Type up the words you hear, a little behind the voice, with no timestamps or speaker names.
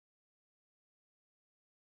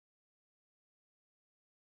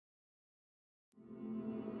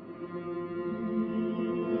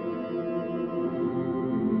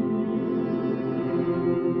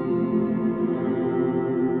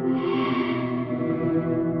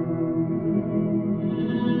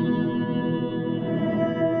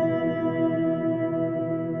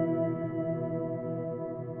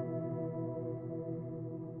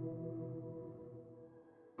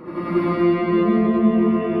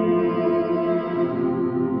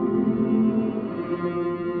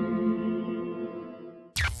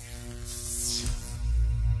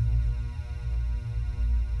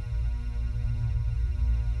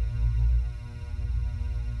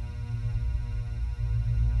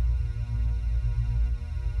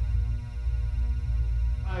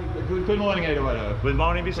Good morning, Eduardo. Good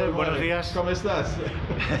morning, Wisse. Buenos días. ¿Cómo estás?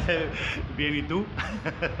 Bien, ¿y tú?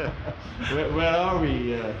 Where are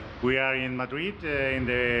we? We are in Madrid, in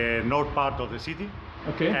the north part of the city.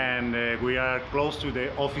 Okay. And we are close to the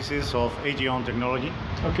offices of Egeon Technology.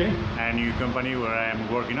 Okay. A new company where I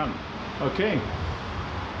am working on. Okay.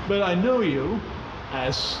 But I know you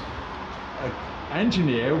as an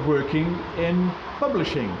engineer working in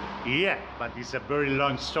publishing. Yeah, but it's a very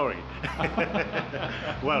long story.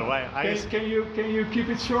 Well, Can you keep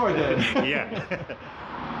it short then? Yeah.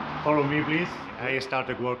 Follow me, please. I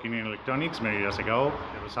started working in electronics many years ago.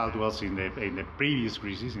 The result was in the previous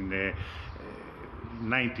crisis, in the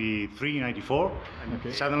 93, 94. And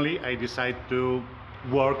okay. Suddenly I decided to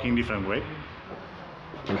work in different way.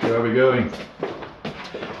 Where are we going?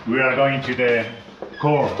 We are going to the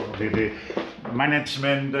core of the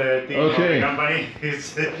management team of the company.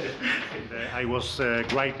 I was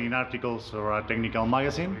writing articles for a technical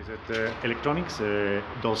magazine. Electronics,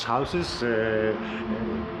 those houses,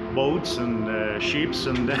 boats and ships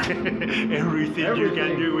and everything you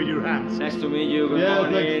can do with your hands. Nice to meet you. Good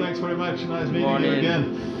morning. Thanks very much. Nice meeting you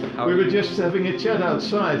again. We were just having a chat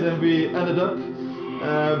outside and we ended up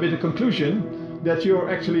with the conclusion that you're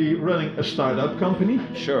actually running a startup company.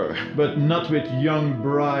 Sure. But not with young,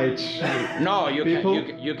 bright no, you people.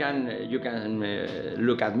 You can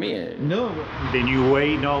look at me. No. The new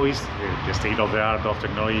way now is the state of the art of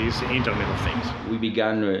technology is Internet of Things. We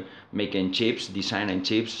began making chips, designing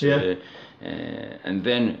chips. Yeah. And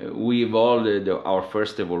then we evolved our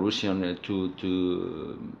first evolution to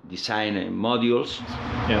design modules.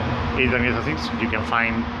 Yeah. Internet of Things, you can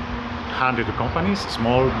find hundreds of companies,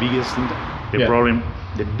 small, biggest.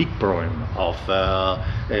 The big problem of the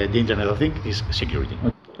Internet of Things is security.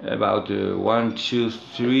 About 1, 2,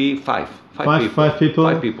 3, 5 people.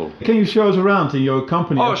 5 people. Can you show us around in your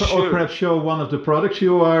company? Oh, sure. Or perhaps show one of the products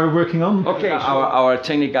you are working on? Okay, our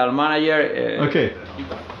technical manager. Okay.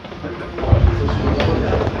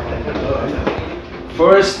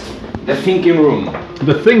 First, the thinking room.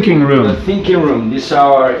 The thinking room. The thinking room. This is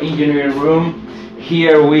our engineering room.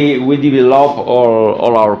 Here we develop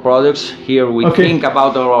all our products. Here we think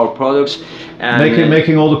about all our products. And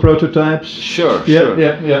making all the prototypes. Sure, yeah, sure.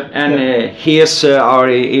 Yeah. And here's our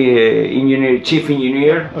chief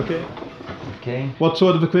engineer. Okay. Okay. What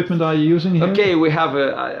sort of equipment are you using here? Okay, we have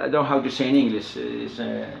I don't know how to say in English. It's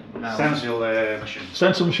stencil machine.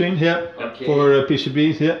 Stencil machine, yeah. Okay. For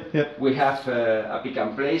PCBs, yeah. We have a pick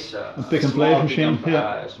and place. A pick and place machine,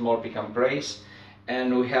 a small pick and place.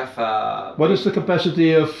 And we have what is the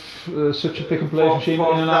capacity of such a pick and place machine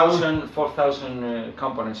in an hour? 4,000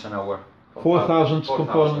 components an hour. 4,000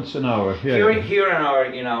 components an hour. Yeah. Here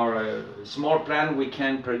in our small plant we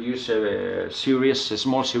can produce a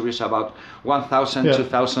small series about 1,000 to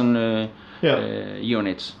 2,000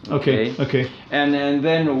 units. Okay. And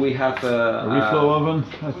then we have a reflow oven,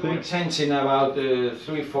 I think. It sends in about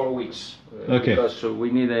 3-4 weeks. Okay. Because we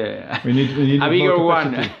need a bigger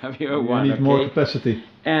one. We need more capacity.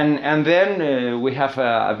 And then we have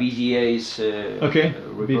a VGA's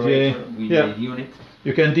VGA unit.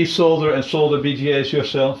 You can desolder and solder BGAs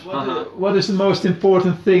yourself. What is the most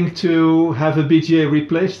important thing to have a BGA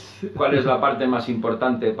replaced? ¿Cuál es la parte más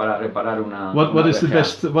importante para reparar una? What is the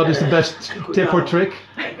best tip or trick?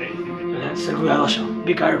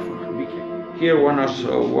 Be careful. Here one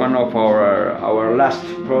of our last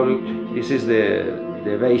product. This is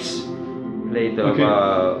the base plate of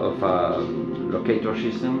a locator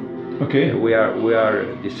system. Okay. We are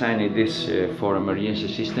designing this for emergency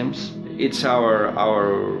systems. It's our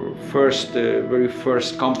very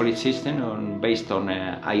first complete system based on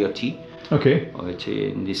IoT. Okay. Which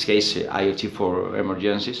in this case IoT for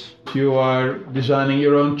emergencies. You are designing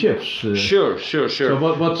your own chips. Sure. So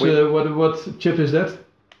what chip is that?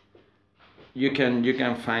 You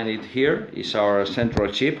can find it here. It's our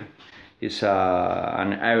central chip. It's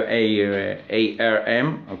an ARM,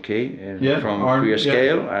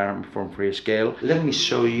 from Freescale. Let me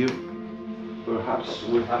show you. Perhaps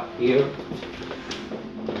we have here.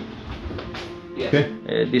 Yes. Okay.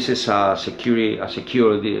 This is a secure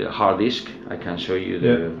hard disk. I can show you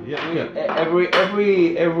every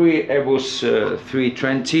Airbus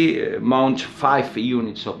 320 mount 5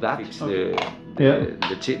 units of that.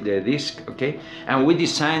 The disk, and we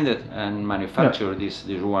designed it and manufactured this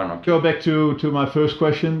one. Go back to my first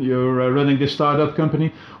question. You're running this startup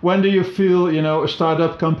company. When do you feel a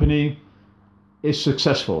startup company is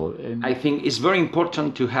successful? I think it's very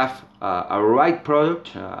important to have a right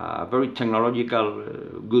product, a very technological,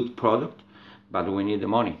 good product, but we need the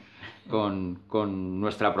money. Con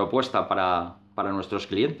nuestra propuesta para nuestros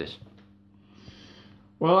clientes.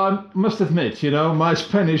 Well, I must admit, my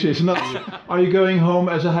Spanish is not... Are you going home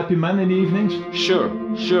as a happy man in the evenings?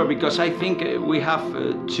 Sure, because I think we have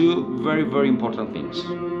two very, very important things.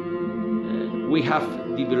 We have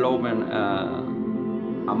development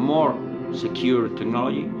a more secure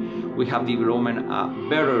technology. We have development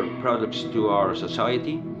better products to our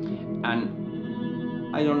society.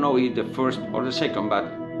 And I don't know if the first or the second, but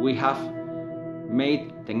we have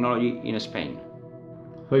made technology in Spain.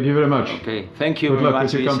 Thank you very much. Okay, thank you Good very luck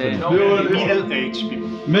much. with your company. Middle-aged people.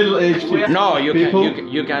 Middle-aged people. No,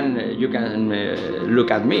 you can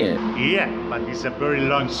look at me. Yeah, but it's a very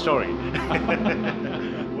long story.